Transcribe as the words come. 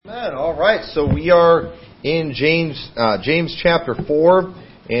Amen. All right, so we are in James chapter 4,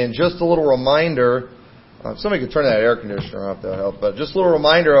 and just a little reminder, somebody could turn that air conditioner off, that'll help, but just a little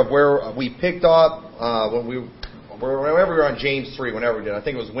reminder of where we picked up whenever we were on James 3, whenever we did. I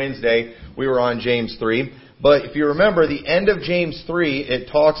think it was Wednesday, we were on James 3. But if you remember, the end of James 3,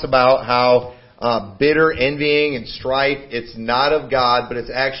 it talks about how bitter envying and strife, it's not of God, but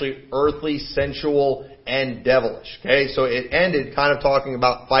it's actually earthly, sensual, and devilish. Okay, so it ended kind of talking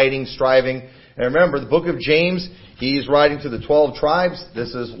about fighting, striving. And remember, the book of James, he's writing to the 12 tribes.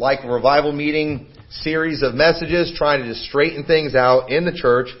 This is like a revival meeting series of messages, trying to just straighten things out in the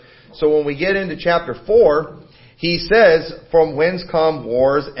church. So when we get into chapter 4, he says, "From whence come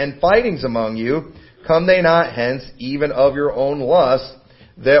wars and fightings among you? Come they not hence, even of your own lust,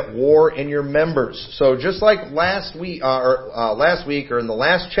 that war in your members?" So just like last week, or in the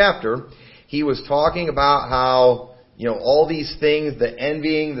last chapter, he was talking about how, all these things, the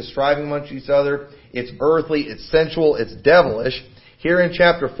envying, the striving amongst each other, it's earthly, it's sensual, it's devilish. Here in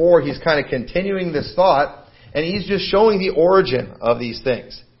chapter 4, he's kind of continuing this thought, and he's just showing the origin of these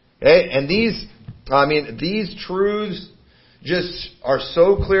things. Okay? And these truths just are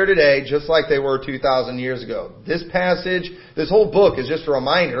so clear today, just like they were 2,000 years ago. This passage, this whole book is just a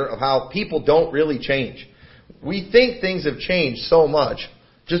reminder of how people don't really change. We think things have changed so much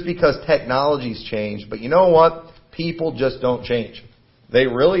just because technology's changed, but you know what? People just don't change. They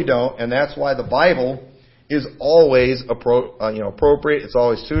really don't, and that's why the Bible is always appropriate. It's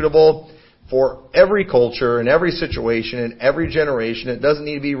always suitable for every culture and every situation and every generation. It doesn't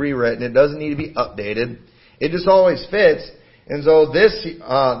need to be rewritten. It doesn't need to be updated. It just always fits. And so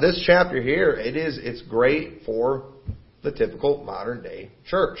this chapter here, it's great for the typical modern day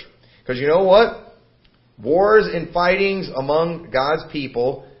church. Because you know what? Wars and fightings among God's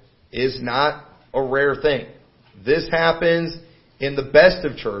people is not a rare thing. This happens in the best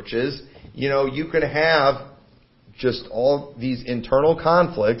of churches. You can have just all these internal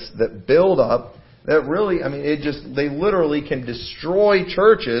conflicts that build up that really, they literally can destroy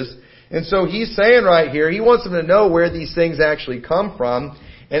churches. And so he's saying right here, he wants them to know where these things actually come from.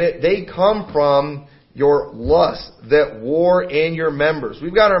 And they come from your lust that war in your members.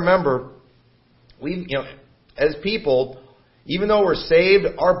 We've got to remember, as people, even though we're saved,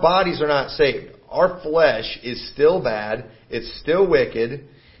 our bodies are not saved. Our flesh is still bad. It's still wicked.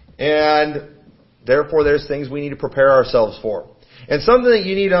 And therefore, there's things we need to prepare ourselves for. And something that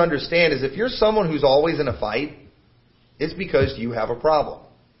you need to understand is if you're someone who's always in a fight, it's because you have a problem.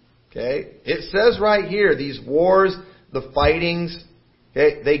 Okay? It says right here, these wars, the fightings,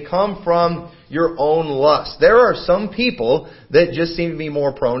 okay, they come from your own lust. There are some people that just seem to be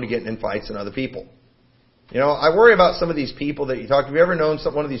more prone to getting in fights than other people. I worry about some of these people that you talk to. Have you ever known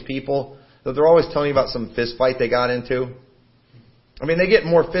one of these people that they're always telling you about some fist fight they got into? They get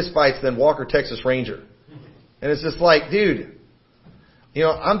more fist fights than Walker, Texas Ranger. And it's just like, dude,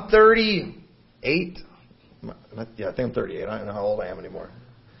 I'm 38. Yeah, I think I'm 38. I don't know how old I am anymore.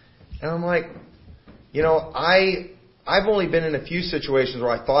 And I'm like, I've only been in a few situations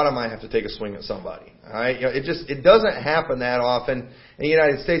where I thought I might have to take a swing at somebody. All right? It doesn't happen that often in the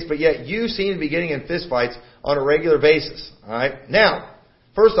United States, but yet you seem to be getting in fistfights on a regular basis. All right? Now,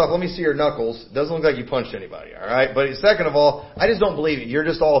 first off, let me see your knuckles. It doesn't look like you punched anybody. All right? But second of all, I just don't believe it. You're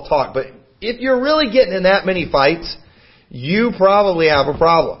just all talk. But if you're really getting in that many fights, you probably have a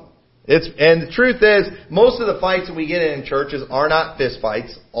problem. And the truth is, most of the fights that we get in churches are not fist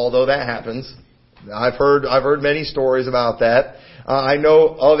fights, although that happens. I've heard many stories about that. I know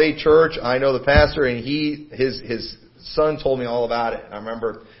of a church. I know the pastor, and his son told me all about it. I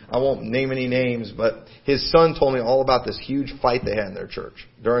remember, I won't name any names, but his son told me all about this huge fight they had in their church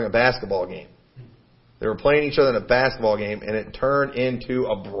during a basketball game. They were playing each other in a basketball game, and it turned into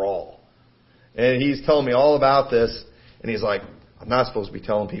a brawl. And he's telling me all about this, and he's like, I'm not supposed to be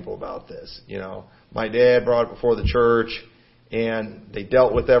telling people about this. My dad brought it before the church, and they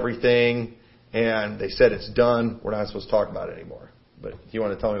dealt with everything. And they said, it's done. We're not supposed to talk about it anymore. But if you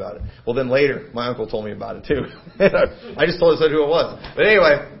want to tell me about it. Well, then later, my uncle told me about it too. I just said who it was. But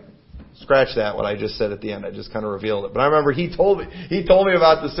anyway, scratch that, what I just said at the end. I just kind of revealed it. But I remember he told me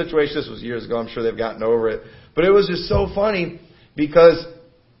about the situation. This was years ago. I'm sure they've gotten over it. But it was just so funny because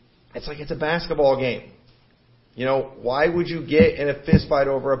it's like it's a basketball game. Why would you get in a fist fight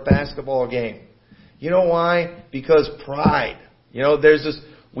over a basketball game? You know why? Because pride. There's this...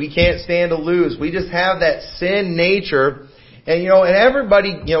 We can't stand to lose. We just have that sin nature. And, and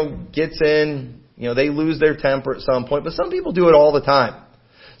everybody, gets in, they lose their temper at some point. But some people do it all the time.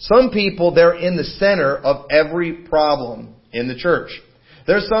 Some people, they're in the center of every problem in the church.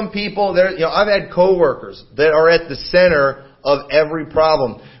 There's some people, I've had coworkers that are at the center of every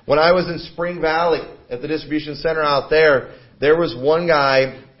problem. When I was in Spring Valley at the distribution center out there, there was one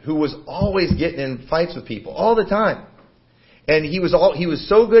guy who was always getting in fights with people all the time. And he was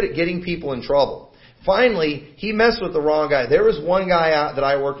so good at getting people in trouble. Finally, he messed with the wrong guy. There was one guy out that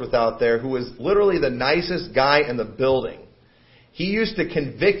I worked with out there who was literally the nicest guy in the building. He used to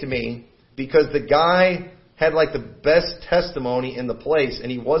convict me because the guy had like the best testimony in the place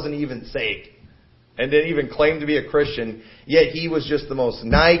and he wasn't even saved. And didn't even claim to be a Christian. Yet he was just the most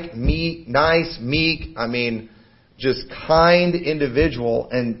nice, meek, just kind individual.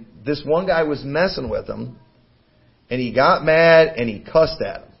 And this one guy was messing with him. And he got mad and he cussed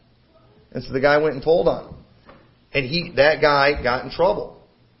at him. And so the guy went and told on him. And that guy got in trouble.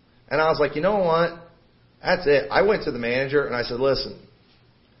 And I was like, you know what? That's it. I went to the manager and I said, listen.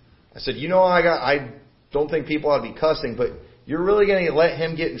 I said, I don't think people ought to be cussing, but you're really going to let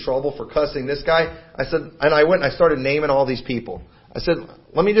him get in trouble for cussing this guy? I said, and I went and I started naming all these people. I said,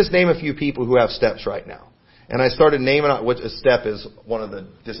 let me just name a few people who have steps right now. And I started naming out what a step is, one of the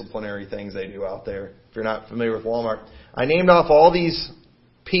disciplinary things they do out there. If you're not familiar with Walmart, I named off all these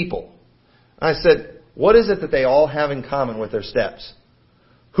people. I said, what is it that they all have in common with their steps?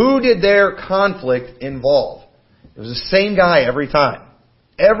 Who did their conflict involve? It was the same guy every time.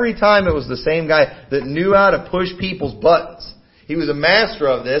 Every time it was the same guy that knew how to push people's buttons. He was a master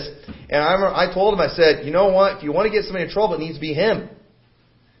of this. And I told him, I said, you know what? If you want to get somebody in trouble, it needs to be him.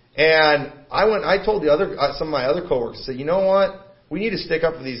 And I told some of my other coworkers, I said, you know what? We need to stick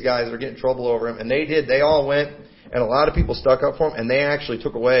up for these guys that are getting in trouble over him. And they did. They all went. And a lot of people stuck up for him. And they actually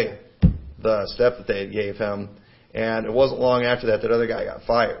took away the step that they gave him. And it wasn't long after that other guy got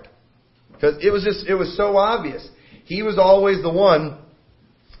fired. Because it was so obvious. He was always the one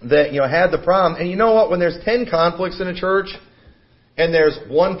that, had the problem. And you know what? When there's 10 conflicts in a church, and there's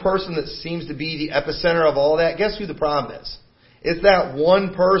one person that seems to be the epicenter of all that, guess who the problem is? It's that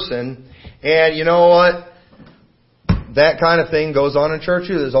one person. And you know what? That kind of thing goes on in church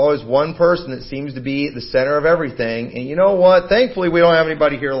too. There's always one person that seems to be the center of everything. And you know what? Thankfully, we don't have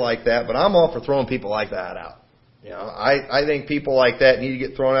anybody here like that, but I'm all for throwing people like that out. I think people like that need to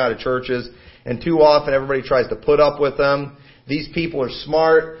get thrown out of churches. And too often, everybody tries to put up with them. These people are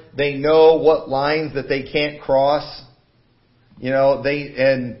smart. They know what lines that they can't cross. They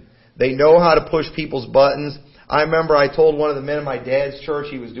know how to push people's buttons. I remember I told one of the men in my dad's church,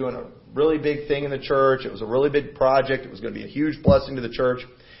 he was doing a really big thing in the church. It was a really big project. It was going to be a huge blessing to the church.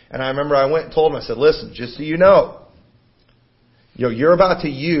 And I remember I went and told him, I said, listen, just so you know, you're about to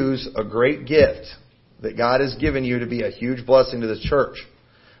use a great gift that God has given you to be a huge blessing to the church.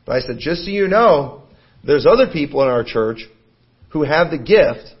 But I said, just so you know, there's other people in our church who have the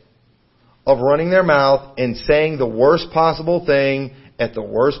gift of running their mouth and saying the worst possible thing at the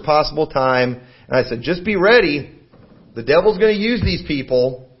worst possible time. And I said, just be ready. The devil's going to use these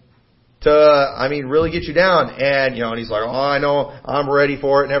people to, really get you down. And, and he's like, oh, I know, I'm ready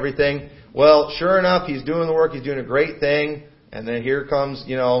for it and everything. Well, sure enough, he's doing the work. He's doing a great thing. And then here comes,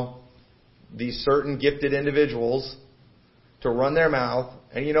 these certain gifted individuals to run their mouth.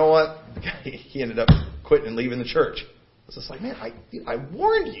 And you know what? He ended up quitting and leaving the church. It's just like, man, I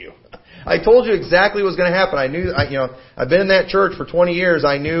warned you. I told you exactly what was going to happen. I knew, I've been in that church for 20 years.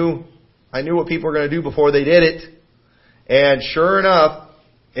 I knew what people were going to do before they did it. And sure enough,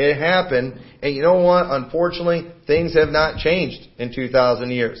 it happened. And you know what? Unfortunately, things have not changed in 2,000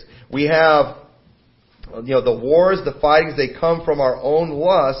 years. We have, the wars, the fightings, they come from our own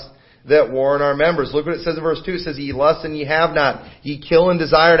lust that war in our members. Look what it says in verse 2. It says, ye lust and ye have not. Ye kill and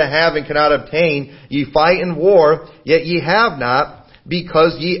desire to have and cannot obtain. Ye fight and war, yet ye have not,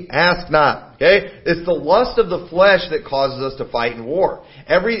 because ye ask not. Okay? It's the lust of the flesh that causes us to fight and war.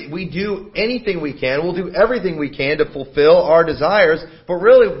 We do anything we can. We'll do everything we can to fulfill our desires. But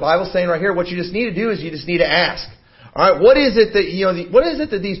really, the Bible's saying right here, what you just need to do is you just need to ask. Alright, what is it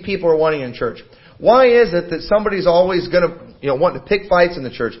that these people are wanting in church? Why is it that somebody's always going to, want to pick fights in the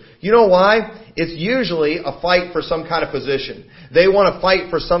church? You know why? It's usually a fight for some kind of position. They want to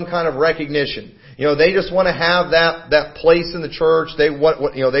fight for some kind of recognition. They just want to have that place in the church. They want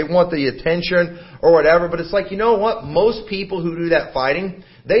they want the attention or whatever. But it's like, you know what? Most people who do that fighting,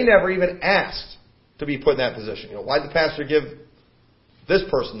 they never even asked to be put in that position. Why'd the pastor give this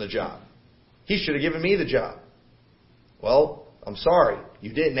person the job? He should have given me the job. Well, I'm sorry,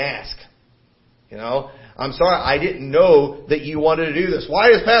 you didn't ask. I'm sorry, I didn't know that you wanted to do this. Why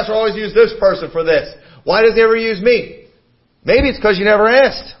does pastor always use this person for this? Why does he ever use me? Maybe it's because you never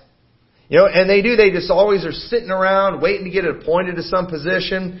asked. And they just always are sitting around waiting to get appointed to some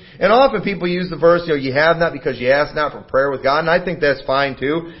position. And often people use the verse, you have not because you ask not for prayer with God. And I think that's fine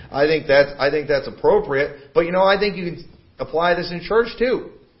too. I think that's appropriate. But I apply this in church too.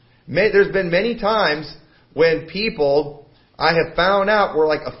 There's been many times when people I have found out were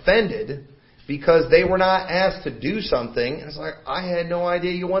like offended because they were not asked to do something. And it's like, I had no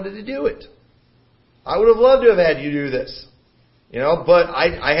idea you wanted to do it. I would have loved to have had you do this. But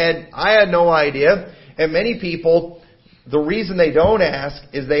I had no idea. And many people, the reason they don't ask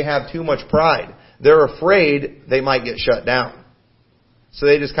is they have too much pride. They're afraid they might get shut down. So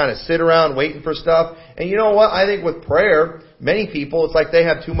they just kind of sit around waiting for stuff. And you know what? I think with prayer, many people, it's like they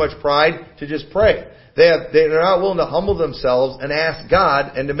have too much pride to just pray. They're not willing to humble themselves and ask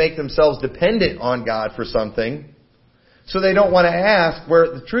God and to make themselves dependent on God for something. So they don't want to ask,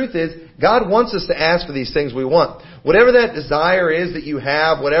 where the truth is, God wants us to ask for these things we want. Whatever that desire is that you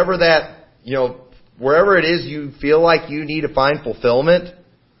have, whatever that, wherever it is you feel like you need to find fulfillment,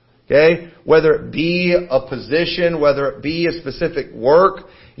 okay? Whether it be a position, whether it be a specific work,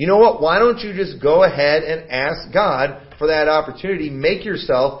 you know what? Why don't you just go ahead and ask God for that opportunity? Make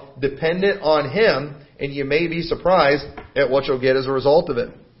yourself dependent on Him, and you may be surprised at what you'll get as a result of it.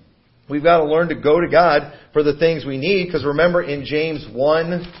 We've got to learn to go to God for the things we need, because remember in James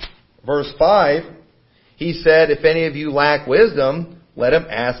 1 verse 5, he said, if any of you lack wisdom, let him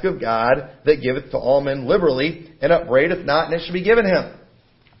ask of God that giveth to all men liberally and upbraideth not, and it shall be given him.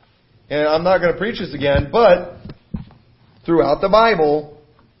 And I'm not going to preach this again, but throughout the Bible,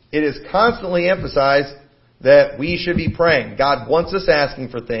 it is constantly emphasized that we should be praying. God wants us asking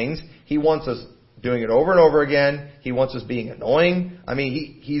for things. He wants us doing it over and over again. He wants us being annoying. I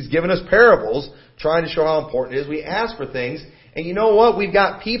mean, He's given us parables trying to show how important it is we ask for things. And you know what? We've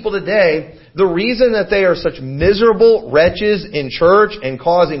got people today, the reason that they are such miserable wretches in church and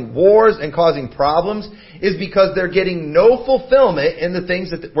causing wars and causing problems is because they're getting no fulfillment in the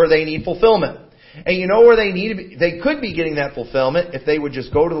things where they need fulfillment. And you know where they could be getting that fulfillment if they would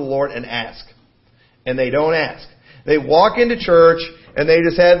just go to the Lord and ask. And they don't ask. They walk into church and they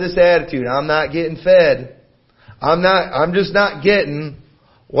just have this attitude, I'm not getting fed. I'm just not getting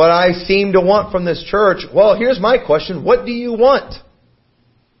what I seem to want from this church. Well, here's my question. What do you want?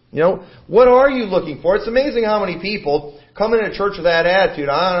 What are you looking for? It's amazing how many people come into church with that attitude.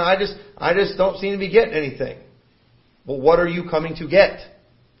 I just don't seem to be getting anything. Well, what are you coming to get?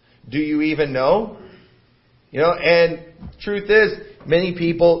 Do you even know? And truth is, many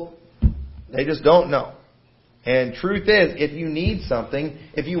people, they just don't know. And truth is, if you need something,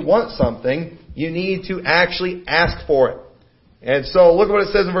 if you want something, you need to actually ask for it. And so look at what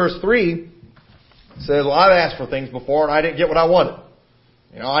it says in verse 3. It says, well, I've asked for things before and I didn't get what I wanted.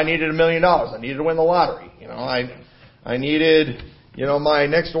 I needed $1 million. I needed to win the lottery. I needed, my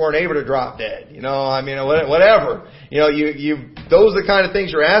next door neighbor to drop dead. Whatever. Those are the kind of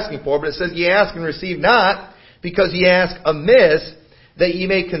things you're asking for. But it says, ye ask and receive not, because ye ask amiss, that ye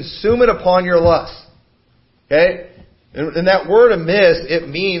may consume it upon your lust. Okay? And that word amiss, it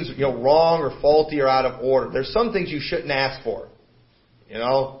means, wrong or faulty or out of order. There's some things you shouldn't ask for.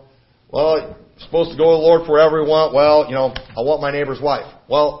 Well, you're supposed to go to the Lord for whatever you want. Well, I want my neighbor's wife.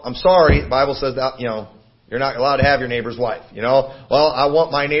 Well, I'm sorry. The Bible says that, you're not allowed to have your neighbor's wife. Well, I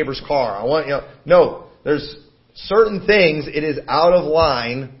want my neighbor's car. No, there's certain things it is out of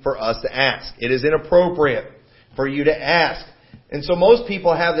line for us to ask. It is inappropriate for you to ask. And so most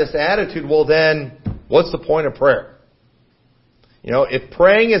people have this attitude, well then, what's the point of prayer? If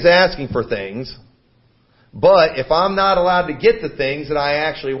praying is asking for things, but if I'm not allowed to get the things that I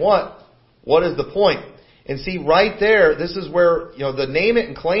actually want, what is the point? And see, right there, this is where, the name it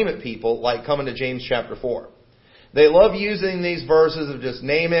and claim it people like coming to James chapter 4. They love using these verses of just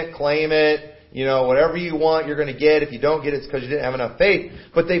name it, claim it, whatever you want, you're going to get. If you don't get it, it's because you didn't have enough faith.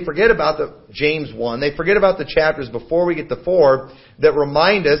 But they forget about the James 1. They forget about the chapters before we get to 4 that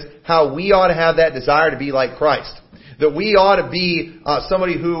remind us how we ought to have that desire to be like Christ. That we ought to be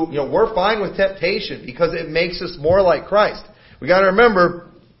somebody who, we're fine with temptation because it makes us more like Christ. We got to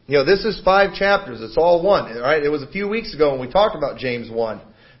remember, this is 5 chapters. It's all one. Right? It was a few weeks ago when we talked about James 1.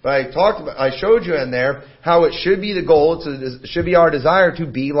 But I showed you in there how it should be the goal. It should be our desire to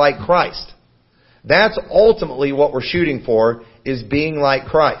be like Christ. That's ultimately what we're shooting for, is being like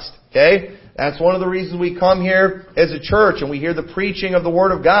Christ. Okay? That's one of the reasons we come here as a church and we hear the preaching of the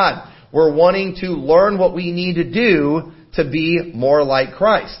Word of God. We're wanting to learn what we need to do to be more like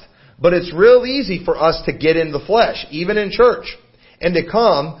Christ. But it's real easy for us to get in the flesh, even in church, and to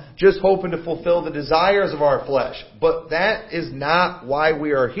come just hoping to fulfill the desires of our flesh. But that is not why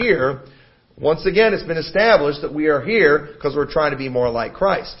we are here. Once again, it's been established that we are here because we're trying to be more like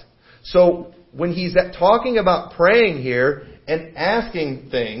Christ. So when he's talking about praying here and asking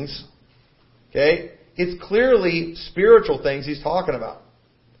things, okay, it's clearly spiritual things he's talking about.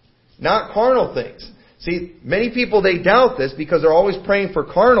 Not carnal things. See, many people, they doubt this because they're always praying for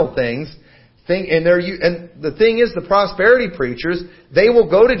carnal things. And the thing is, the prosperity preachers, they will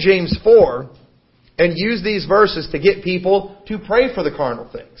go to James 4 and use these verses to get people to pray for the carnal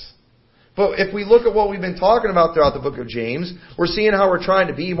things. But if we look at what we've been talking about throughout the book of James, we're seeing how we're trying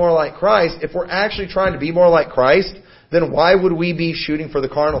to be more like Christ. If we're actually trying to be more like Christ, then why would we be shooting for the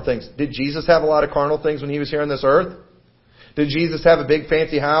carnal things? Did Jesus have a lot of carnal things when He was here on this earth? Did Jesus have a big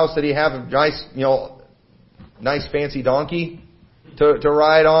fancy house? Did He have a nice fancy donkey to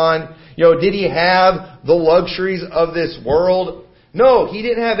ride on? Did He have the luxuries of this world? No, He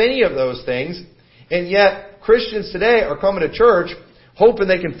didn't have any of those things. And yet, Christians today are coming to church hoping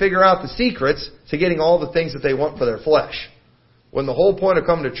they can figure out the secrets to getting all the things that they want for their flesh. When the whole point of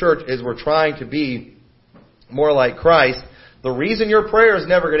coming to church is we're trying to be more like Christ. The reason your prayer is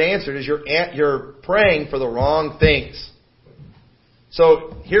never get answered is you're praying for the wrong things.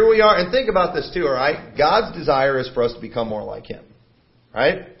 So here we are, and think about this too, alright? God's desire is for us to become more like Him.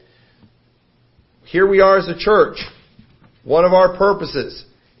 Right? Here we are as a church. One of our purposes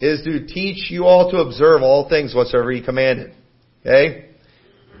is to teach you all to observe all things whatsoever He commanded. Okay?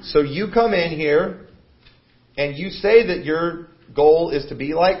 So you come in here and you say that your goal is to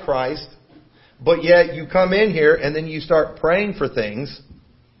be like Christ, but yet you come in here and then you start praying for things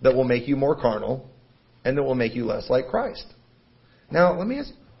that will make you more carnal and that will make you less like Christ. Now, let me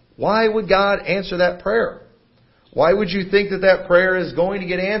ask, why would God answer that prayer? Why would you think that prayer is going to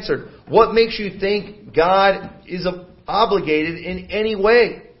get answered? What makes you think God is obligated in any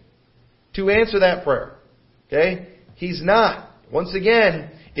way to answer that prayer? Okay? He's not. Once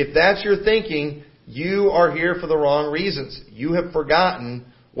again, if that's your thinking, you are here for the wrong reasons. You have forgotten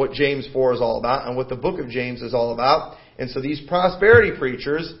what James 4 is all about and what the book of James is all about. And so these prosperity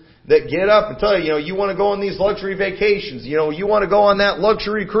preachers that get up and tell you, you want to go on these luxury vacations, you want to go on that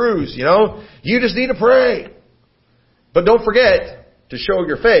luxury cruise, you just need to pray. But don't forget to show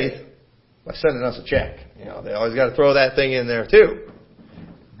your faith by sending us a check. They always got to throw that thing in there too.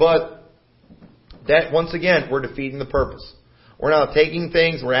 But that, once again, we're defeating the purpose. We're now taking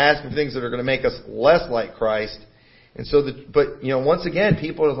things, we're asking things that are going to make us less like Christ. And so, once again,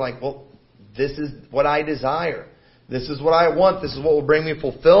 people are like, well, this is what I desire. This is what I want. This is what will bring me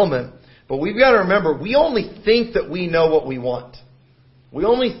fulfillment. But we've got to remember, we only think that we know what we want. We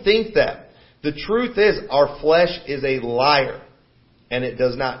only think that. The truth is, our flesh is a liar. And it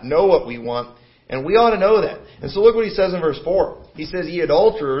does not know what we want. And we ought to know that. And so look what he says in verse 4. He says, Ye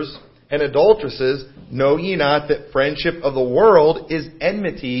adulterers and adulteresses, know ye not that friendship of the world is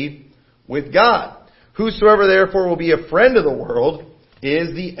enmity with God? Whosoever therefore will be a friend of the world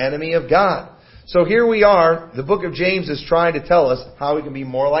is the enemy of God. So here we are. The book of James is trying to tell us how we can be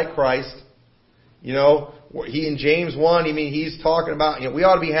more like Christ. He in James 1, he's talking about, we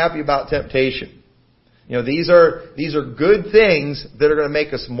ought to be happy about temptation. These are good things that are going to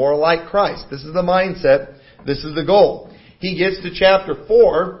make us more like Christ. This is the mindset. This is the goal. He gets to chapter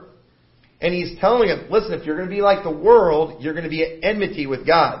 4, and he's telling them, listen, if you're going to be like the world, you're going to be at enmity with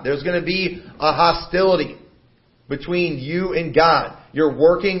God. There's going to be a hostility between you and God. You're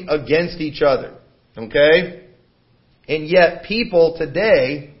working against each other. Okay? And yet, people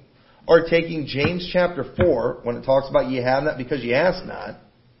today are taking James chapter 4, when it talks about ye have not because ye ask not,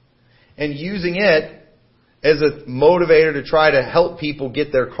 and using it as a motivator to try to help people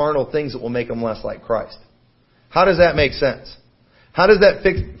get their carnal things that will make them less like Christ. How does that make sense? How does that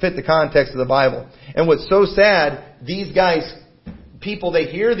fit the context of the Bible? And what's so sad, these guys, people, they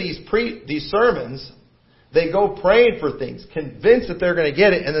hear these sermons, they go praying for things, convinced that they're going to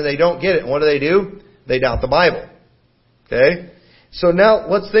get it, and then they don't get it. And what do? They doubt the Bible. Okay? So now,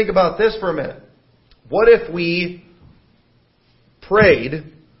 let's think about this for a minute. What if we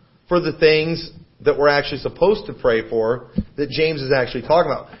prayed for the things that we're actually supposed to pray for, that James is actually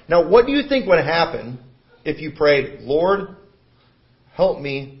talking about? Now, what do you think would happen if you prayed, Lord, help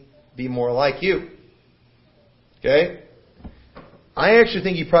me be more like you? Okay? I actually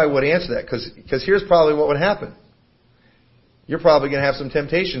think you probably would answer that, because here's probably what would happen. You're probably going to have some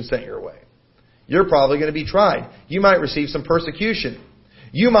temptation sent your way. You're probably going to be tried. You might receive some persecution.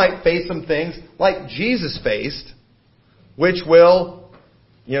 You might face some things like Jesus faced, which will,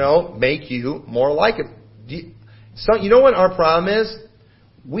 make you more like Him. So, you know what our problem is?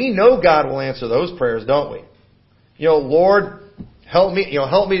 We know God will answer those prayers, don't we? Lord, help me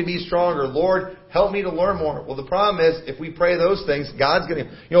to be stronger. Lord, help me to learn more. Well, the problem is, if we pray those things, God's going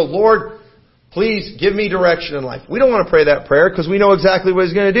to, Lord, please give me direction in life. We don't want to pray that prayer because we know exactly what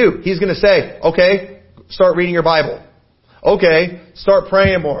He's going to do. He's going to say, okay, start reading your Bible. Okay, start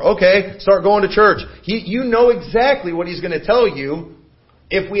praying more. Okay, start going to church. You know exactly what He's going to tell you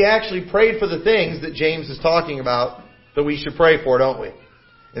if we actually prayed for the things that James is talking about that we should pray for, don't we?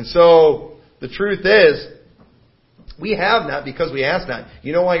 And so, the truth is, we have not because we ask not.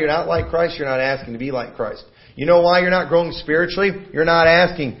 You know why you're not like Christ? You're not asking to be like Christ. You know why you're not growing spiritually? You're not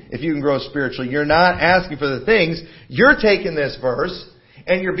asking if you can grow spiritually. You're not asking for the things. You're taking this verse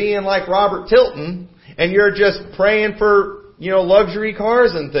and you're being like Robert Tilton and you're just praying for, luxury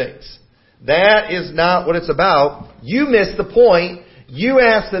cars and things. That is not what it's about. You miss the point. You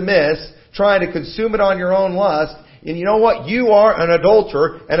ask the miss, trying to consume it on your own lust. And you know what? You are an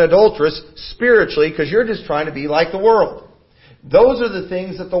adulterer, an adulteress spiritually because you're just trying to be like the world. Those are the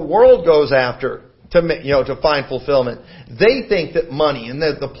things that the world goes after to find fulfillment. They think that money and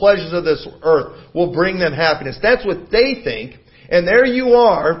that the pleasures of this earth will bring them happiness. That's what they think. And there you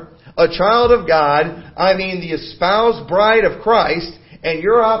are, a child of God, the espoused bride of Christ, and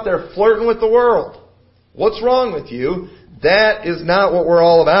you're out there flirting with the world. What's wrong with you? That is not what we're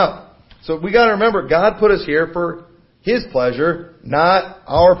all about. So we got to remember, God put us here for His pleasure, not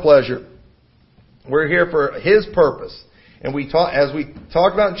our pleasure. We're here for His purpose. And as we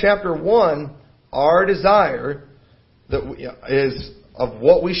talked about in chapter 1, our desire is of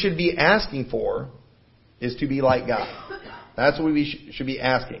what we should be asking for is to be like God. That's what we should be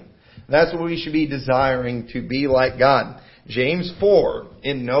asking. That's what we should be desiring, to be like God. James 4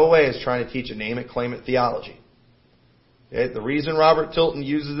 in no way is trying to teach a name it, claim it theology. Okay? The reason Robert Tilton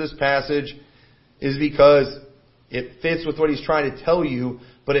uses this passage is because it fits with what he's trying to tell you.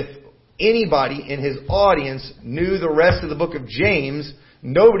 But if anybody in his audience knew the rest of the book of James,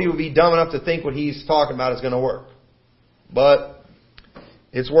 nobody would be dumb enough to think what he's talking about is going to work. But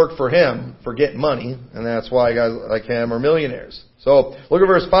it's worked for him for getting money, and that's why guys like him are millionaires. So look at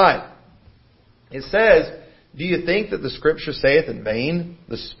verse 5. It says, "Do you think that the Scripture saith in vain,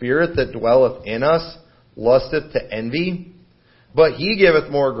 the Spirit that dwelleth in us lusteth to envy? But He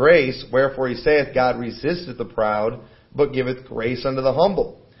giveth more grace, wherefore He saith, God resisteth the proud, but giveth grace unto the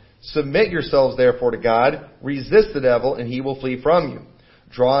humble. Submit yourselves therefore to God, resist the devil, and he will flee from you.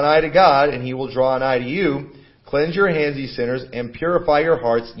 Draw nigh to God, and He will draw nigh to you. Cleanse your hands, ye sinners, and purify your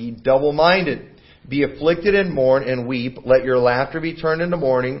hearts, ye double-minded. Be afflicted and mourn and weep. Let your laughter be turned into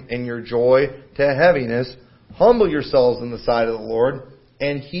mourning, and your joy to heaviness. Humble yourselves in the sight of the Lord,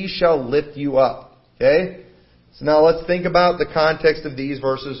 and He shall lift you up." Okay? So now let's think about the context of these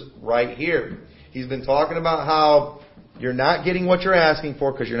verses right here. He's been talking about how you're not getting what you're asking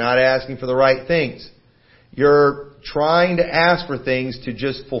for because you're not asking for the right things. You're trying to ask for things to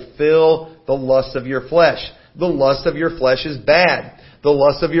just fulfill the lust of your flesh. The lust of your flesh is bad. The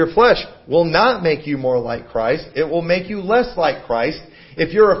lust of your flesh will not make you more like Christ. It will make you less like Christ.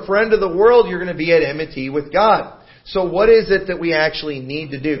 If you're a friend of the world, you're going to be at enmity with God. So what is it that we actually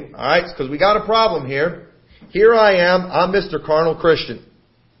need to do? Alright, because we got a problem here. Here I am, I'm Mr. Carnal Christian.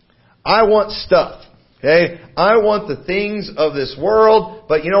 I want stuff. Okay? I want the things of this world,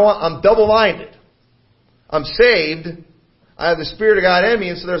 but you know what? I'm double-minded. I'm saved. I have the Spirit of God in me,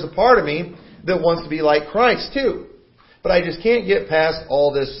 and so there's a part of me that wants to be like Christ too. But I just can't get past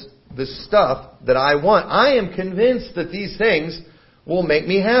all this stuff that I want. I am convinced that these things will make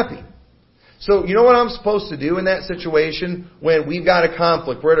me happy. So you know what I'm supposed to do in that situation when we've got a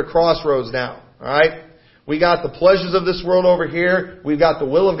conflict? We're at a crossroads now. Alright? We got the pleasures of this world over here. We've got the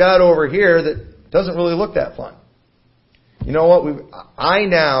will of God over here that doesn't really look that fun. You know what? I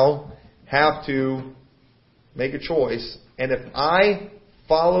now have to make a choice. And if I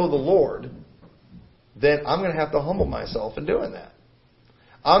follow the Lord, then I'm going to have to humble myself in doing that.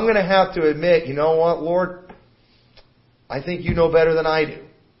 I'm going to have to admit, you know what, Lord? I think You know better than I do.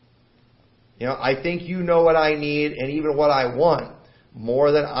 I think You know what I need and even what I want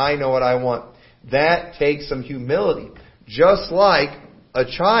more than I know what I want. That takes some humility. Just like a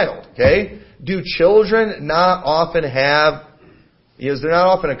child, okay? Do children not often have, is there not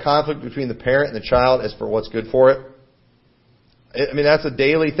often a conflict between the parent and the child as for what's good for it? That's a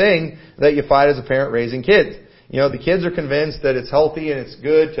daily thing that you fight as a parent raising kids. The kids are convinced that it's healthy and it's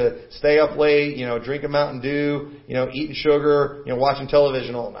good to stay up late, drinking Mountain Dew, eating sugar, watching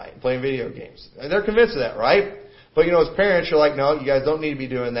television all night, playing video games. They're convinced of that, right? But as parents, you're like, no, you guys don't need to be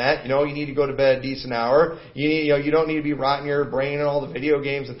doing that. You need to go to bed a decent hour. You don't need to be rotting your brain and all the video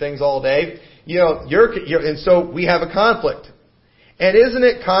games and things all day. And so we have a conflict. And isn't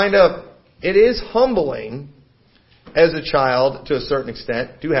it it is humbling as a child to a certain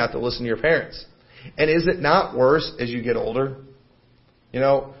extent to have to listen to your parents. And is it not worse as you get older?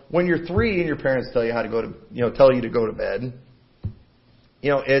 When you're 3 and your parents tell you how to go to, tell you to go to bed,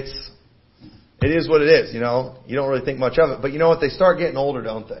 it is what it is, You don't really think much of it. But you know what? They start getting older,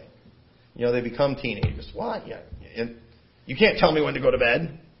 don't they? They become teenagers. What? Yeah. You can't tell me when to go to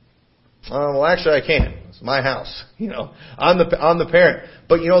bed. Well, actually, I can. It's my house. I'm the parent.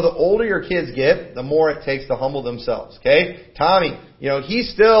 But the older your kids get, the more it takes to humble themselves. Okay, Tommy,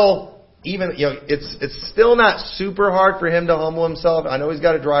 he's still it's still not super hard for him to humble himself. I know he's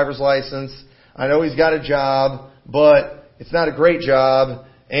got a driver's license. I know he's got a job, but it's not a great job,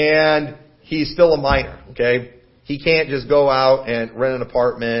 and he's still a minor. Okay, he can't just go out and rent an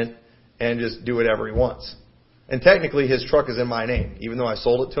apartment and just do whatever he wants. And technically, his truck is in my name. Even though I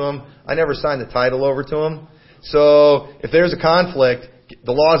sold it to him, I never signed the title over to him. So if there's a conflict,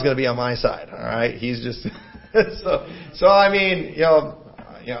 the law is going to be on my side. All right, he's just so I mean,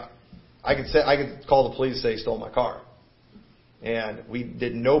 I could call the police and say he stole my car, and we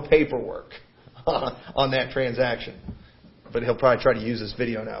did no paperwork on that transaction. But he'll probably try to use this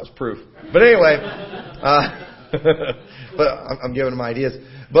video now as proof. But anyway, but I'm giving him ideas.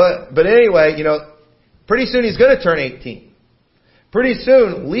 But anyway, pretty soon he's going to turn 18. Pretty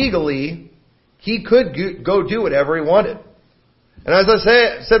soon, legally, he could go do whatever he wanted. And as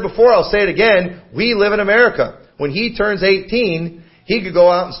I said before, I'll say it again, we live in America. When he turns 18, he could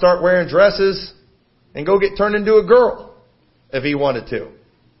go out and start wearing dresses and go get turned into a girl if he wanted to.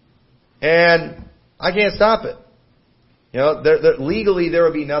 And I can't stop it. Legally there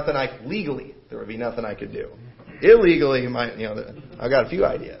would be nothing I could do. Illegally, I've got a few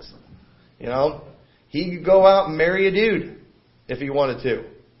ideas. He could go out and marry a dude if he wanted to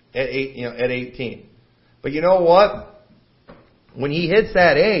at 18. But you know what? When he hits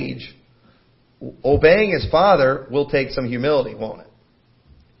that age, obeying his father will take some humility, won't it?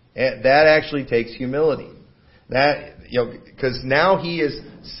 And that actually takes humility. Because now he is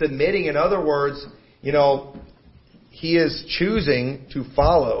submitting. In other words, he is choosing to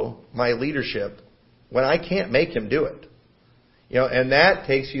follow my leadership when I can't make him do it. And that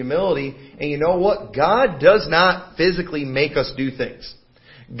takes humility. And you know what? God does not physically make us do things.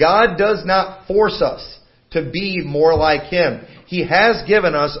 God does not force us to be more like Him. He has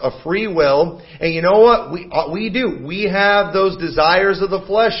given us a free will. And you know what? We do. We have those desires of the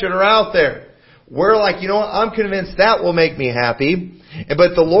flesh that are out there. We're like, I'm convinced that will make me happy.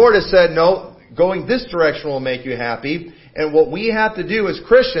 But the Lord has said, no, going this direction will make you happy. And what we have to do as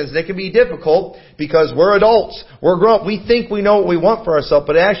Christians, and it can be difficult because we're adults, we're grown up, we think we know what we want for ourselves,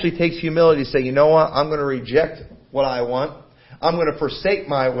 but it actually takes humility to say, you know what, I'm going to reject what I want, I'm going to forsake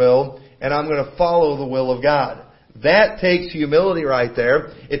my will, and I'm going to follow the will of God. That takes humility right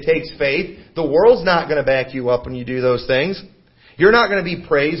there. It takes faith. The world's not going to back you up when you do those things. You're not going to be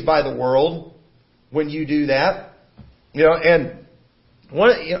praised by the world when you do that. And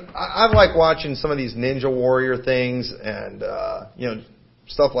I like watching some of these Ninja Warrior things and,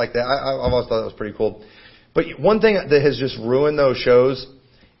 stuff like that. I've always thought that was pretty cool. But one thing that has just ruined those shows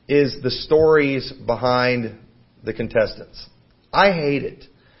is the stories behind the contestants. I hate it.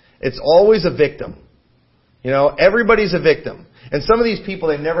 It's always a victim. Everybody's a victim. And some of these people,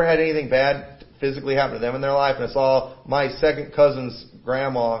 they've never had anything bad physically happen to them in their life. And it's all, my second cousin's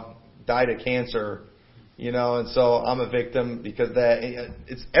grandma died of cancer. And so I'm a victim because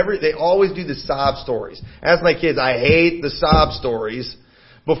they always do the sob stories. As my kids, I hate the sob stories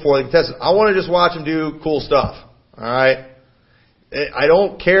before the contestants. I want to just watch them do cool stuff. Alright? I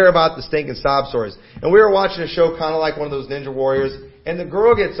don't care about the stinking sob stories. And we were watching a show kind of like one of those Ninja Warriors, and the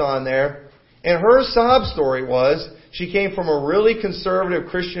girl gets on there, and her sob story was, she came from a really conservative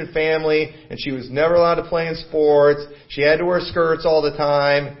Christian family, and she was never allowed to play in sports. She had to wear skirts all the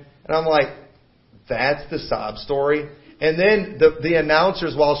time. And I'm like, that's the sob story. And then the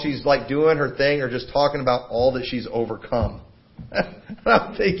announcers, while she's like doing her thing, are just talking about all that she's overcome.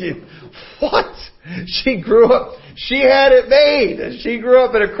 I'm thinking, what? She grew up, she had it made. She grew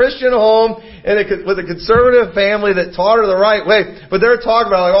up in a Christian home with a conservative family that taught her the right way. But they're talking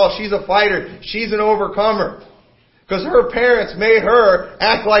about like, oh, she's a fighter. She's an overcomer. Because her parents made her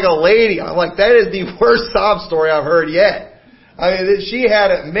act like a lady. I'm like, that is the worst sob story I've heard yet. I mean, she had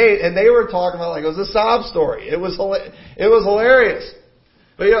it made, and they were talking about like it was a sob story. It was hilarious.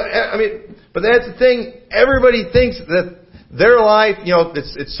 But but that's the thing. Everybody thinks that their life,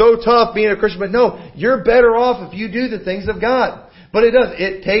 it's so tough being a Christian. But no, you're better off if you do the things of God. But it does.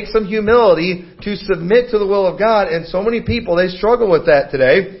 It takes some humility to submit to the will of God, and so many people, they struggle with that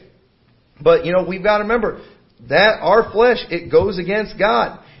today. But we've got to remember that our flesh, it goes against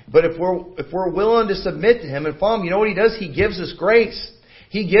God. But if we're willing to submit to Him and follow Him, you know what He does? He gives us grace.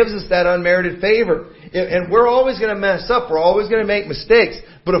 He gives us that unmerited favor. And we're always going to mess up. We're always going to make mistakes.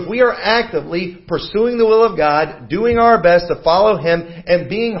 But if we are actively pursuing the will of God, doing our best to follow Him, and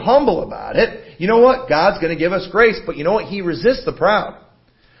being humble about it, you know what? God's going to give us grace. But you know what? He resists the proud.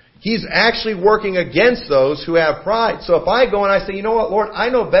 He's actually working against those who have pride. So if I go and I say, you know what, Lord, I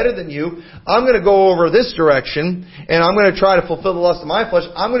know better than you. I'm going to go over this direction and I'm going to try to fulfill the lust of my flesh.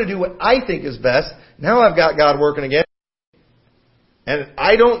 I'm going to do what I think is best. Now I've got God working against me. And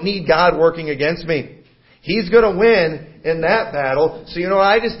I don't need God working against me. He's going to win in that battle. So you know what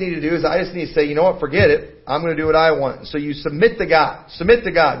I just need to do is I just need to say, you know what, forget it. I'm going to do what I want. So you submit to God. Submit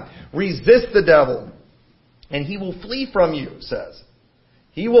to God. Resist the devil. And he will flee from you, it says.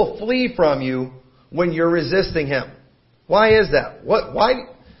 He will flee from you when you're resisting him. Why is that? Why?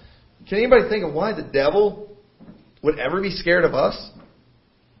 Can anybody think of why the devil would ever be scared of us?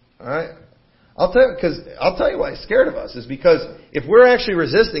 All right. I'll tell you why he's scared of us is because if we're actually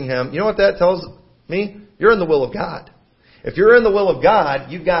resisting him, you know what that tells me? You're in the will of God. If you're in the will of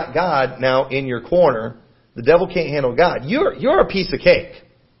God, you've got God now in your corner. The devil can't handle God. You're a piece of cake.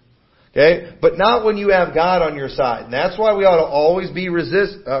 Okay? But not when you have God on your side. And that's why we ought to always be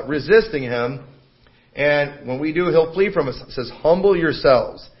resisting him. And when we do, he'll flee from us. It says, humble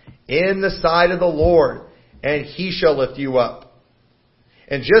yourselves in the sight of the Lord, and he shall lift you up.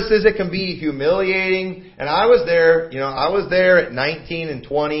 And just as it can be humiliating, and I was there at 19 and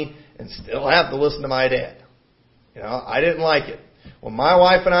 20 and still have to listen to my dad. I didn't like it. When my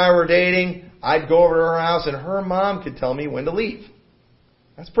wife and I were dating, I'd go over to her house and her mom could tell me when to leave.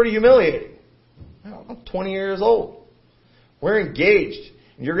 That's pretty humiliating. I'm 20 years old. We're engaged.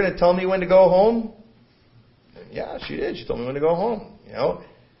 And you're going to tell me when to go home? Yeah, she did. She told me when to go home.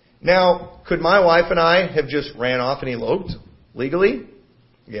 Now, could my wife and I have just ran off and eloped legally?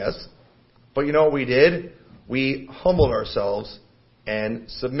 Yes. But you know what we did? We humbled ourselves and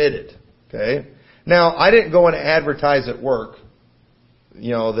submitted. Okay? Now, I didn't go and advertise at work,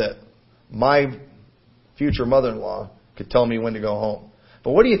 that my future mother-in-law could tell me when to go home.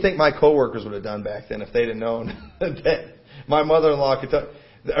 But what do you think my coworkers would have done back then if they'd have known that my mother-in-law could tell,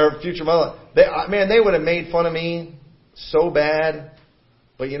 or future mother-in-law? They would have made fun of me so bad.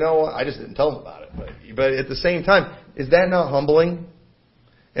 But you know what? I just didn't tell them about it. But at the same time, is that not humbling?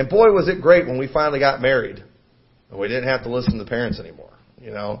 And boy, was it great when we finally got married. We didn't have to listen to the parents anymore.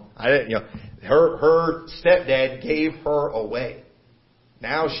 Her stepdad gave her away.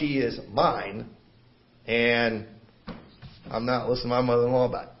 Now she is mine, and I'm not listening to my mother-in-law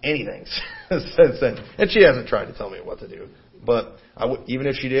about anything since then. And she hasn't tried to tell me what to do. But even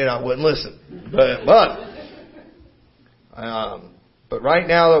if she did, I wouldn't listen. But right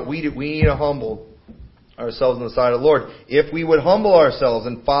now that we need to humble ourselves on the side of the Lord. If we would humble ourselves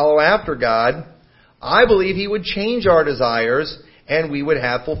and follow after God, I believe He would change our desires and we would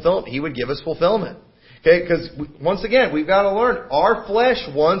have fulfillment. He would give us fulfillment. Okay, because once again, we've got to learn. Our flesh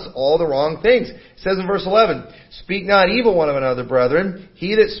wants all the wrong things. It says in verse 11, speak not evil one of another, brethren.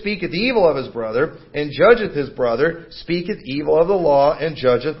 He that speaketh evil of his brother and judgeth his brother speaketh evil of the law and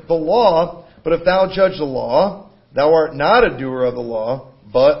judgeth the law. But if thou judge the law, thou art not a doer of the law,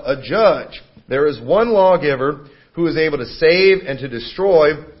 but a judge. There is one lawgiver who is able to save and to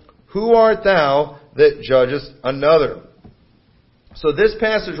destroy. Who art thou that judgest another? So this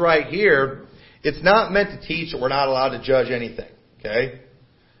passage right here, it's not meant to teach that we're not allowed to judge anything. Okay?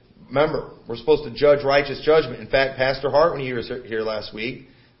 Remember, we're supposed to judge righteous judgment. In fact, Pastor Hart, when he was here last week,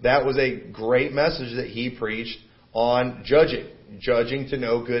 that was a great message that he preached on judging. Judging to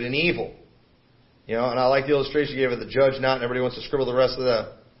know good and evil. And I like the illustration he gave of the judge not, and everybody wants to scribble the rest of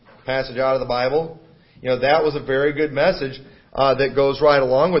the passage out of the Bible. That was a very good message that goes right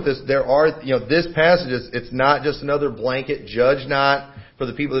along with this. There are, this passage, it's not just another blanket judge not for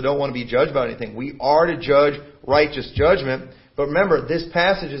the people that don't want to be judged about anything. We are to judge righteous judgment. But remember, this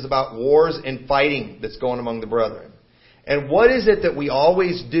passage is about wars and fighting that's going among the brethren. And what is it that we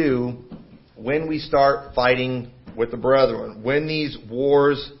always do when we start fighting with the brethren? When these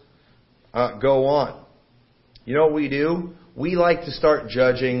wars go on? You know what we do? We like to start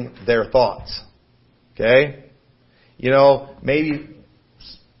judging their thoughts. Okay? Maybe,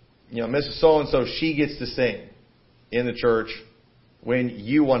 Mrs. So-and-so, she gets to sing in the church when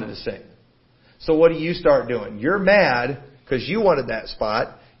you wanted to sing. So what do you start doing? You're mad because you wanted that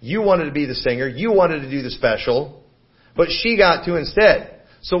spot. You wanted to be the singer. You wanted to do the special. But she got to instead.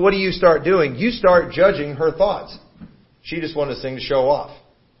 So what do you start doing? You start judging her thoughts. She just wanted to sing to show off.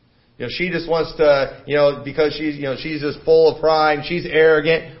 She just wants to, because she's just full of pride, she's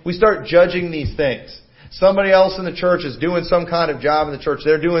arrogant. We start judging these things. Somebody else in the church is doing some kind of job in the church.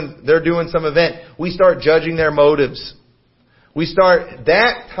 They're doing some event. We start judging their motives.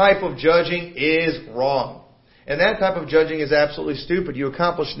 That type of judging is wrong. And that type of judging is absolutely stupid. You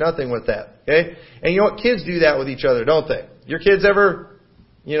accomplish nothing with that. Okay? And you know what? Kids do that with each other, don't they? Your kids ever,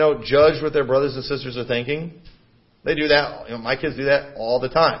 judge what their brothers and sisters are thinking? They do that. My kids do that all the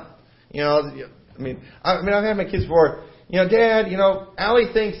time. I've had my kids before, Dad,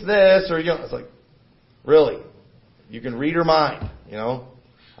 Allie thinks this, or, it's like, really? You can read her mind,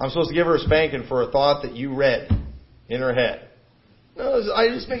 I'm supposed to give her a spanking for a thought that you read in her head. No,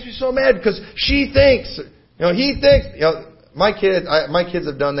 it just makes me so mad because she thinks, he thinks, my kids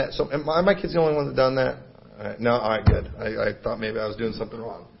have done that. So, am my kids the only ones that done that? No, all right, good. I thought maybe I was doing something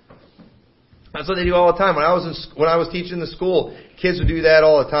wrong. That's what they do all the time. When I was teaching in the school, kids would do that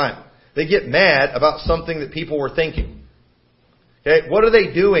all the time. They get mad about something that people were thinking. Okay, what are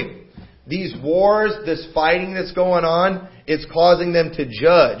they doing? These wars, this fighting that's going on, it's causing them to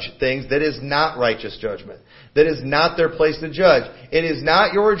judge things that is not righteous judgment. That is not their place to judge. It is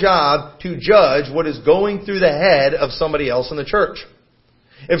not your job to judge what is going through the head of somebody else in the church.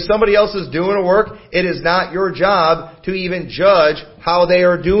 If somebody else is doing a work, it is not your job to even judge how they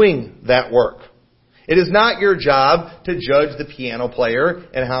are doing that work. It is not your job to judge the piano player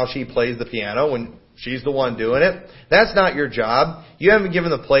and how she plays the piano when she's the one doing it. That's not your job. You haven't given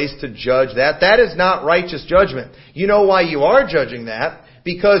the place to judge that. That is not righteous judgment. You know why you are judging that?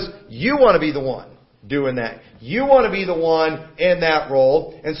 Because you want to be the one doing that. You want to be the one in that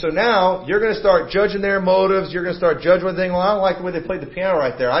role. And so now you're going to start judging their motives. You're going to start judging one thing. Well, I don't like the way they played the piano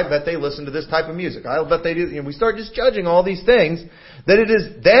right there. I bet they listen to this type of music. I bet they do. We start just judging all these things.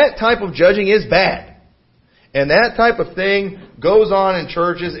 That type of judging is bad. And that type of thing goes on in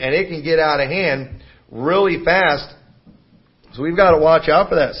churches and it can get out of hand really fast. So we've got to watch out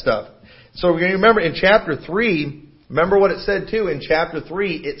for that stuff. So we're going to remember in chapter 3, remember what it said too. In chapter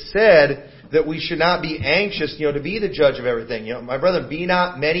 3, it said that we should not be anxious, to be the judge of everything. My brother, be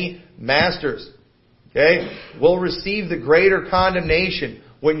not many masters. Okay? Will receive the greater condemnation.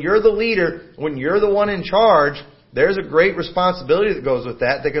 When you're the leader, when you're the one in charge, there's a great responsibility that goes with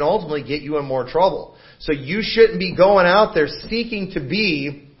that can ultimately get you in more trouble. So you shouldn't be going out there seeking to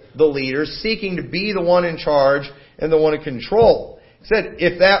be the leader, seeking to be the one in charge and the one in control. He said,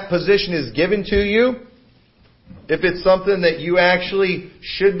 if that position is given to you, if it's something that you actually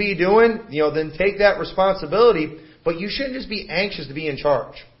should be doing, then take that responsibility. But you shouldn't just be anxious to be in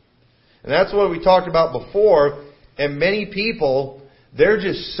charge. And that's what we talked about before. And many people, they're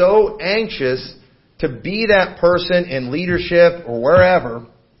just so anxious to be that person in leadership or wherever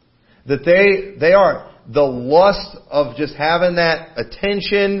that they are. The lust of just having that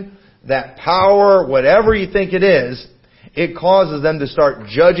attention, that power, whatever you think it is, it causes them to start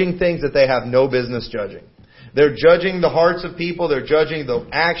judging things that they have no business judging. They're judging the hearts of people. They're judging the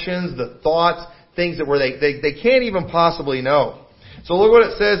actions, the thoughts, things that they can't even possibly know. So look what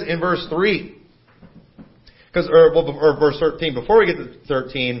it says in verse 3. Or verse 13. Before we get to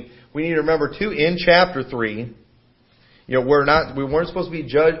 13, we need to remember too, in chapter 3, we weren't supposed to be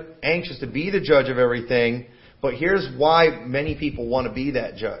anxious to be the judge of everything, but here's why many people want to be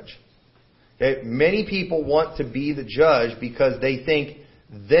that judge. Okay? Many people want to be the judge because they think,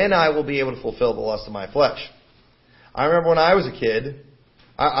 then I will be able to fulfill the lust of my flesh. I remember when I was a kid,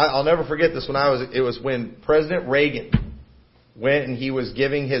 I'll never forget this. It was when President Reagan went and he was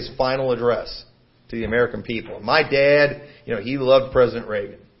giving his final address to the American people. My dad, he loved President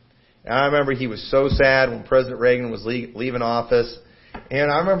Reagan. And I remember he was so sad when President Reagan was leaving office.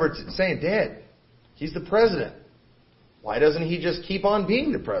 And I remember saying, Dad, he's the president. Why doesn't he just keep on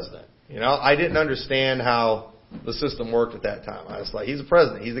being the president? I didn't understand how the system worked at that time. I was like, he's the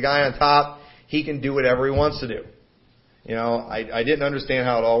president. He's the guy on top. He can do whatever he wants to do. I didn't understand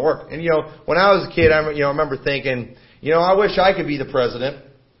how it all worked. And, when I was a kid, I remember thinking, I wish I could be the president.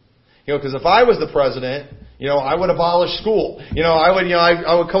 Because if I was the president, I would abolish school. I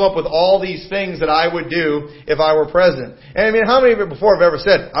would come up with all these things that I would do if I were president. And how many of you before have ever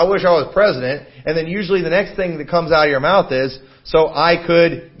said, I wish I was president, and then usually the next thing that comes out of your mouth is, so I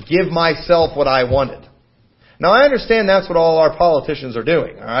could give myself what I wanted. Now I understand that's what all our politicians are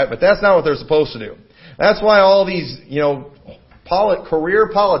doing, alright? But that's not what they're supposed to do. That's why all these, career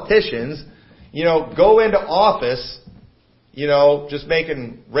politicians, go into office, just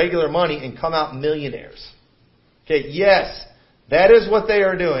making regular money and come out millionaires. Okay, yes, that is what they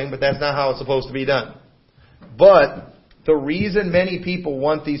are doing, but that's not how it's supposed to be done. But the reason many people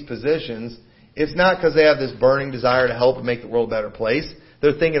want these positions, it's not because they have this burning desire to help and make the world a better place.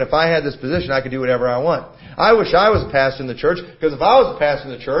 They're thinking, if I had this position, I could do whatever I want. I wish I was a pastor in the church, because if I was a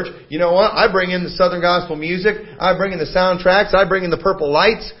pastor in the church, you know what? I bring in the Southern Gospel music, I bring in the soundtracks, I bring in the purple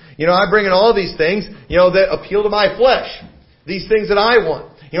lights, I bring in all these things, that appeal to my flesh. These things that I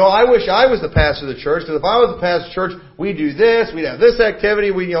want. I wish I was the pastor of the church, because if I was the pastor of the church, we'd do this, we'd have this activity,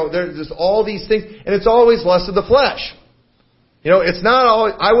 there's just all these things, and it's always lust of the flesh. It's not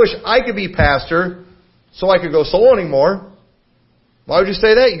always, I wish I could be pastor so I could go soul winning more. Why would you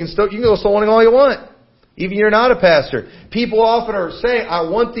say that? You can go soul winning all you want. Even you're not a pastor. People often are saying, I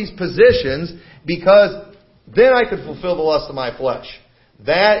want these positions because then I could fulfill the lust of my flesh.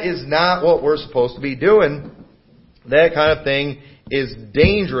 That is not what we're supposed to be doing. That kind of thing is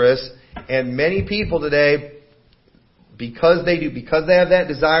dangerous. And many people today, because they have that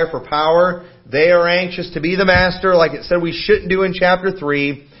desire for power, they are anxious to be the master, like it said we shouldn't do in chapter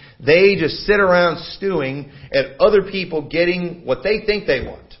 3. They just sit around stewing at other people getting what they think they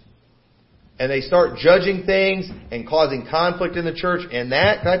want. And they start judging things and causing conflict in the church, and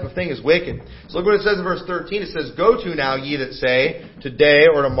that type of thing is wicked. So look what it says in verse 13. It says, Go to now, ye that say, Today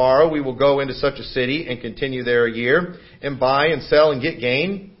or tomorrow we will go into such a city and continue there a year, and buy and sell and get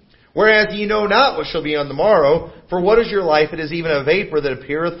gain. Whereas ye know not what shall be on the morrow, for what is your life? It is even a vapor that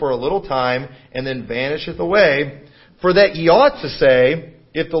appeareth for a little time, and then vanisheth away. For that ye ought to say,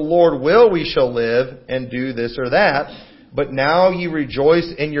 If the Lord will, we shall live, and do this or that. But now ye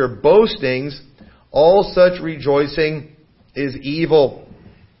rejoice in your boastings. All such rejoicing is evil.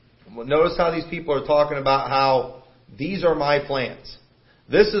 Notice how these people are talking about how these are my plans.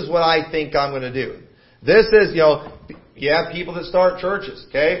 This is what I think I'm going to do. This is, you have people that start churches,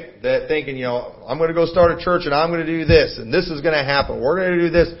 okay? That thinking, I'm going to go start a church and I'm going to do this and this is going to happen. We're going to do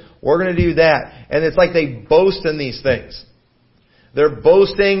this. We're going to do that. And it's like they boast in these things. They're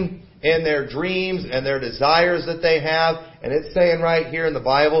boasting in their dreams and their desires that they have. And it's saying right here in the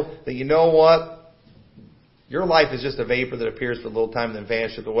Bible that you know what? Your life is just a vapor that appears for a little time and then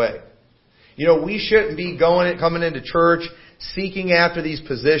vanisheth away. We shouldn't be coming into church seeking after these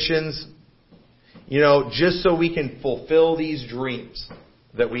positions, just so we can fulfill these dreams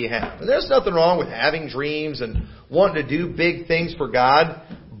that we have. And there's nothing wrong with having dreams and wanting to do big things for God.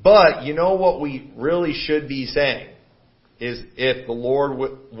 But you know what we really should be saying? Is if the Lord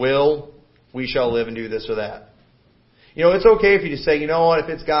will, we shall live and do this or that. It's okay if you just say, you know what, if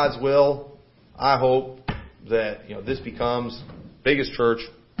it's God's will, I hope that, this becomes biggest church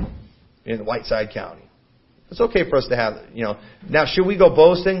in Whiteside County. It's okay for us to have, Now, should we go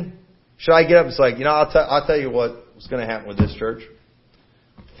boasting? Should I get up and say, I'll tell you what's going to happen with this church.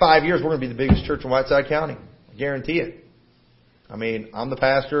 5 years, we're going to be the biggest church in Whiteside County. I guarantee it. I'm the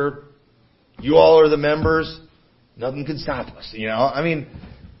pastor. You all are the members. Nothing can stop us,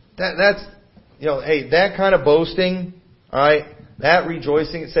 that's, hey, that kind of boasting, alright, that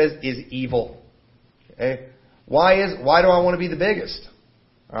rejoicing, it says, is evil. Okay? Why do I want to be the biggest?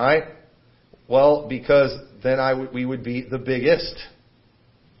 Alright? Well, because then we would be the biggest.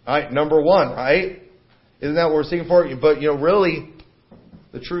 Alright, number one, right? Isn't that what we're seeking for? But, really,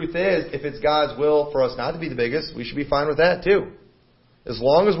 the truth is, if it's God's will for us not to be the biggest, we should be fine with that too. As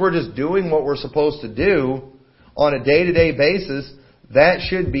long as we're just doing what we're supposed to do, on a day-to-day basis, that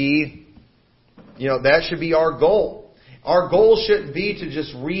should be our goal. Our goal shouldn't be to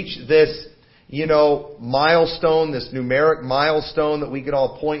just reach this, milestone, this numeric milestone that we could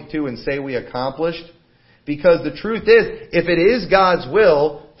all point to and say we accomplished. Because the truth is, if it is God's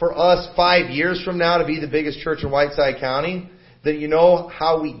will for us 5 years from now to be the biggest church in Whiteside County, then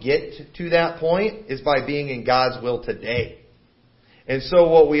how we get to that point is by being in God's will today. And so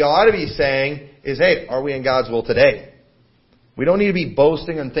what we ought to be saying is, hey, are we in God's will today? We don't need to be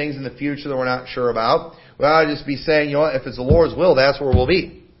boasting on things in the future that we're not sure about. We ought to just be saying, if it's the Lord's will, that's where we'll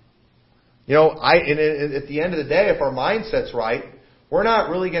be. At the end of the day, if our mindset's right, we're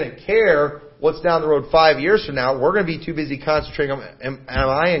not really going to care what's down the road 5 years from now. We're going to be too busy concentrating on, am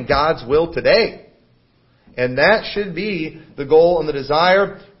I in God's will today? And that should be the goal and the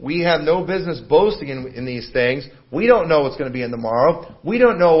desire. We have no business boasting in these things. We don't know what's going to be in tomorrow. We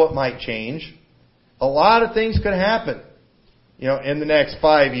don't know what might change. A lot of things could happen, in the next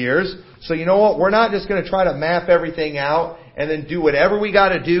 5 years. So you know what? We're not just going to try to map everything out and then do whatever we got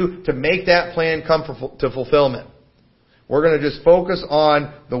to do to make that plan come to fulfillment. We're going to just focus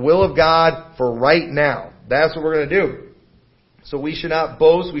on the will of God for right now. That's what we're going to do. So we should not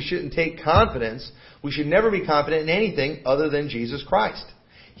boast. We shouldn't take confidence. We should never be confident in anything other than Jesus Christ.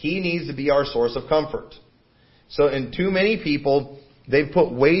 He needs to be our source of comfort. So in too many people, they've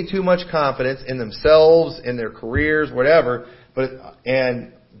put way too much confidence in themselves, in their careers, whatever.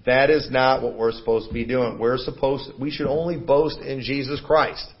 And that is not what we're supposed to be doing. We should only boast in Jesus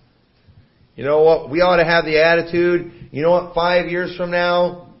Christ. You know what? We ought to have the attitude, 5 years from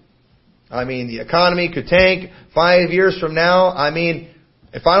now, the economy could tank. 5 years from now,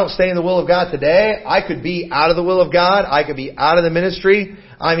 If I don't stay in the will of God today, I could be out of the will of God. I could be out of the ministry.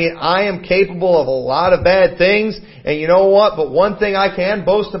 I mean, I am capable of a lot of bad things. And you know what? But one thing I can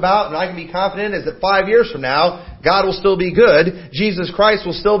boast about and I can be confident is that 5 years from now, God will still be good. Jesus Christ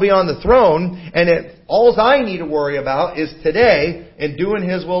will still be on the throne. And all I need to worry about is today and doing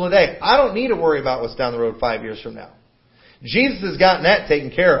His will today. I don't need to worry about what's down the road 5 years from now. Jesus has gotten that taken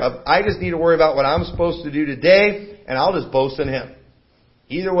care of. I just need to worry about what I'm supposed to do today, and I'll just boast in Him.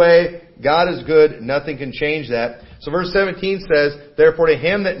 Either way, God is good. Nothing can change that. So verse 17 says, "Therefore to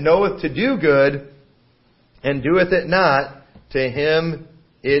him that knoweth to do good, and doeth it not, to him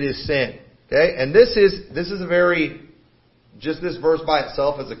it is sin." Okay? And this is a very, just this verse by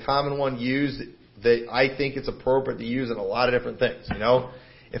itself is a common one used that I think it's appropriate to use in a lot of different things.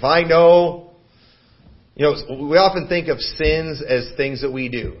 If I know, we often think of sins as things that we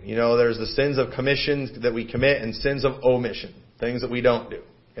do. There's the sins of commission that we commit and sins of omission. Things that we don't do.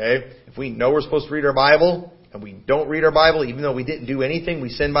 Okay? If we know we're supposed to read our Bible and we don't read our Bible, even though we didn't do anything, we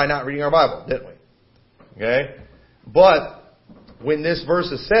sin by not reading our Bible, didn't we? Okay? But when this verse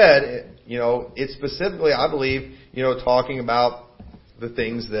is said, it's specifically, I believe, talking about the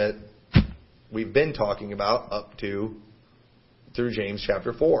things that we've been talking about up to through James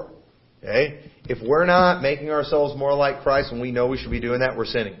chapter 4. Okay? If we're not making ourselves more like Christ when we know we should be doing that, we're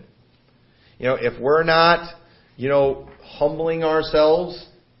sinning. If we're not humbling ourselves,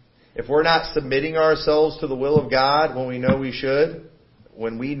 if we're not submitting ourselves to the will of God when we know we should,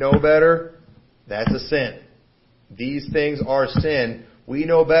 when we know better, that's a sin. These things are sin. We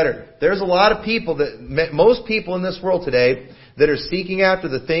know better. There's a lot of people most people in this world today that are seeking after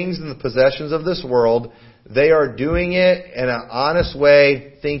the things and the possessions of this world. They are doing it in an honest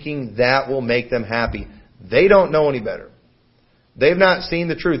way, thinking that will make them happy. They don't know any better. They've not seen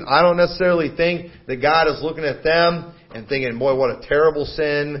the truth. I don't necessarily think that God is looking at them and thinking, boy, what a terrible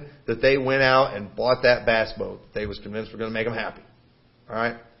sin that they went out and bought that bass boat that they was convinced were going to make them happy. All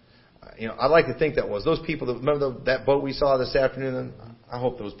right? I'd like to think that was. Those people, remember that boat we saw this afternoon? I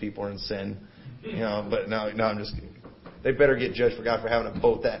hope those people are in sin. But no, I'm just kidding. They better get judged for God for having a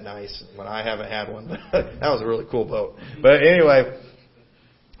boat that nice when I haven't had one. That was a really cool boat. But anyway,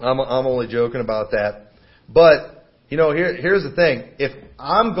 I'm only joking about that. But here's the thing. If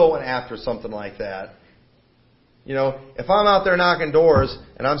I'm going after something like that, if I'm out there knocking doors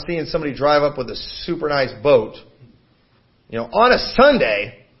and I'm seeing somebody drive up with a super nice boat, on a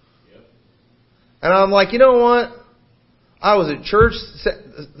Sunday, and I'm like, you know what? I was at church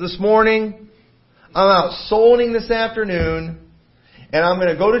this morning. I'm out souling this afternoon, and I'm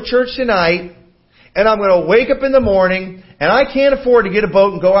going to go to church tonight, and I'm going to wake up in the morning, and I can't afford to get a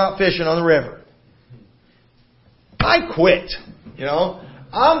boat and go out fishing on the river. I quit.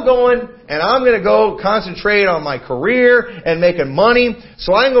 I'm going and I'm going to go concentrate on my career and making money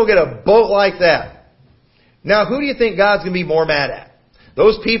so I can go get a boat like that. Now, who do you think God's going to be more mad at?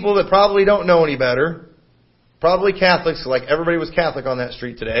 Those people that probably don't know any better, probably Catholics, like everybody was Catholic on that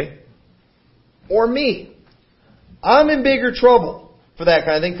street today, or me? I'm in bigger trouble for that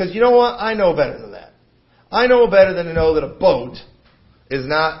kind of thing because you know what? I know better than that. I know better than to know that a boat is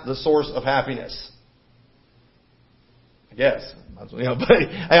not the source of happiness. I guess. But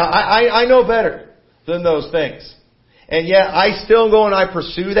I know better than those things. And yet I still go and I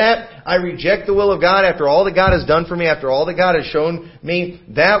pursue that. I reject the will of God after all that God has done for me, after all that God has shown me.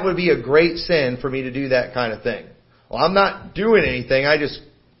 That would be a great sin for me to do that kind of thing. Well, I'm not doing anything. I just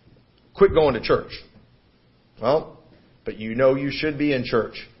quit going to church. Well, but you should be in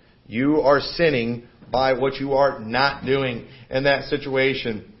church. You are sinning by what you are not doing in that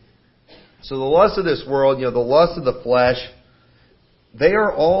situation. So the lust of this world, the lust of the flesh, they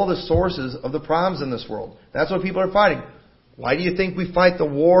are all the sources of the problems in this world. That's what people are fighting. Why do you think we fight the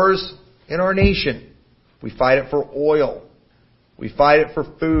wars in our nation? We fight it for oil. We fight it for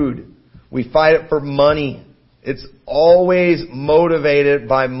food. We fight it for money. It's always motivated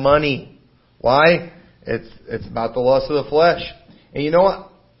by money. Why? It's about the lust of the flesh. And you know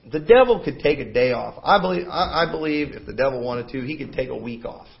what? The devil could take a day off. I believe if the devil wanted to, he could take a week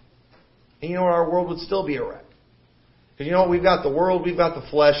off. And you know what? Our world would still be a wreck. Because you know what? We've got the world, we've got the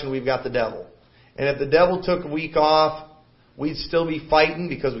flesh, and we've got the devil. And if the devil took a week off, we'd still be fighting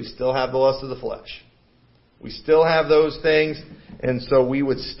because we still have the lust of the flesh. We still have those things, and so we'd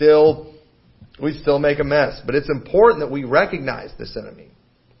still make a mess. But it's important that we recognize this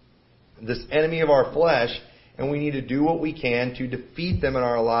enemy of our flesh, and we need to do what we can to defeat them in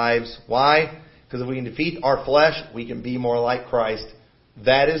our lives. Why? Because if we can defeat our flesh, we can be more like Christ.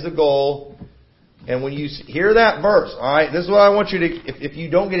 That is the goal. And when you hear that verse, all right, this is what I want you to, if you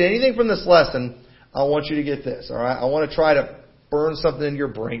don't get anything from this lesson, I want you to get this, all right? I want to try to burn something in your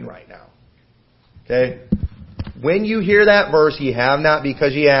brain right now. Okay? When you hear that verse, ye have not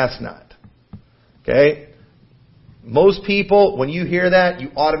because ye ask not. Okay? Most people, when you hear that,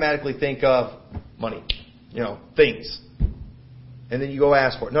 you automatically think of money. Things. And then you go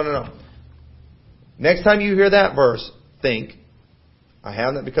ask for it. No. Next time you hear that verse, think, I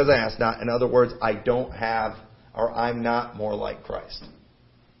have not because I ask not. In other words, I don't have, or I'm not more like Christ.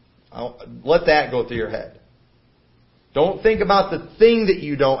 Let that go through your head. Don't think about the thing that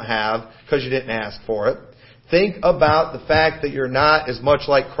you don't have because you didn't ask for it. Think about the fact that you're not as much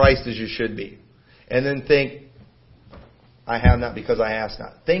like Christ as you should be. And then think, I have not because I ask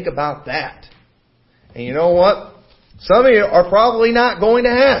not. Think about that. And you know what? Some of you are probably not going to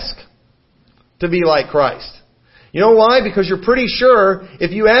ask to be like Christ. You know why? Because you're pretty sure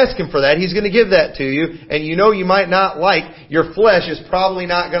if you ask Him for that, He's going to give that to you. And you know you might not like, your flesh is probably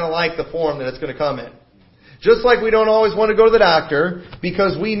not going to like the form that it's going to come in. Just like we don't always want to go to the doctor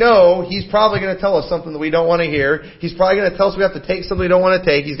because we know He's probably going to tell us something that we don't want to hear. He's probably going to tell us we have to take something we don't want to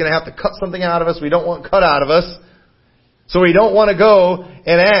take. He's going to have to cut something out of us we don't want cut out of us. So we don't want to go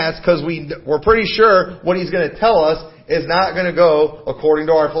and ask because we're pretty sure what He's going to tell us is not going to go according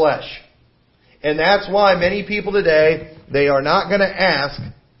to our flesh. And that's why many people today, they are not going to ask.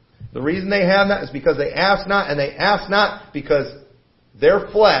 The reason they have not is because they ask not, and they ask not because their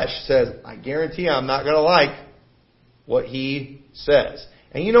flesh says, I guarantee I'm not going to like what He says.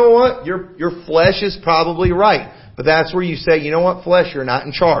 And you know what? Your flesh is probably right. But that's where you say, you know what, flesh, you're not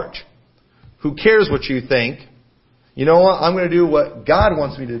in charge. Who cares what you think? You know what? I'm going to do what God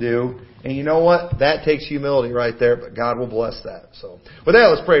wants me to do. And you know what? That takes humility right there, but God will bless that. So, with that,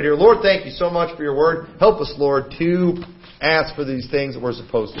 let's pray. Dear Lord, thank you so much for your word. Help us, Lord, to ask for these things that we're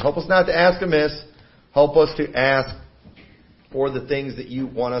supposed to. Help us not to ask amiss. Help us to ask for the things that you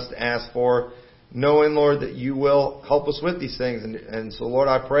want us to ask for, knowing, Lord, that you will help us with these things. And so, Lord,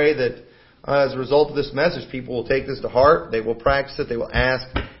 I pray that as a result of this message, people will take this to heart. They will practice it. They will ask.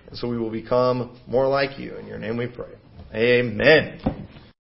 And so we will become more like you. In your name we pray. Amen.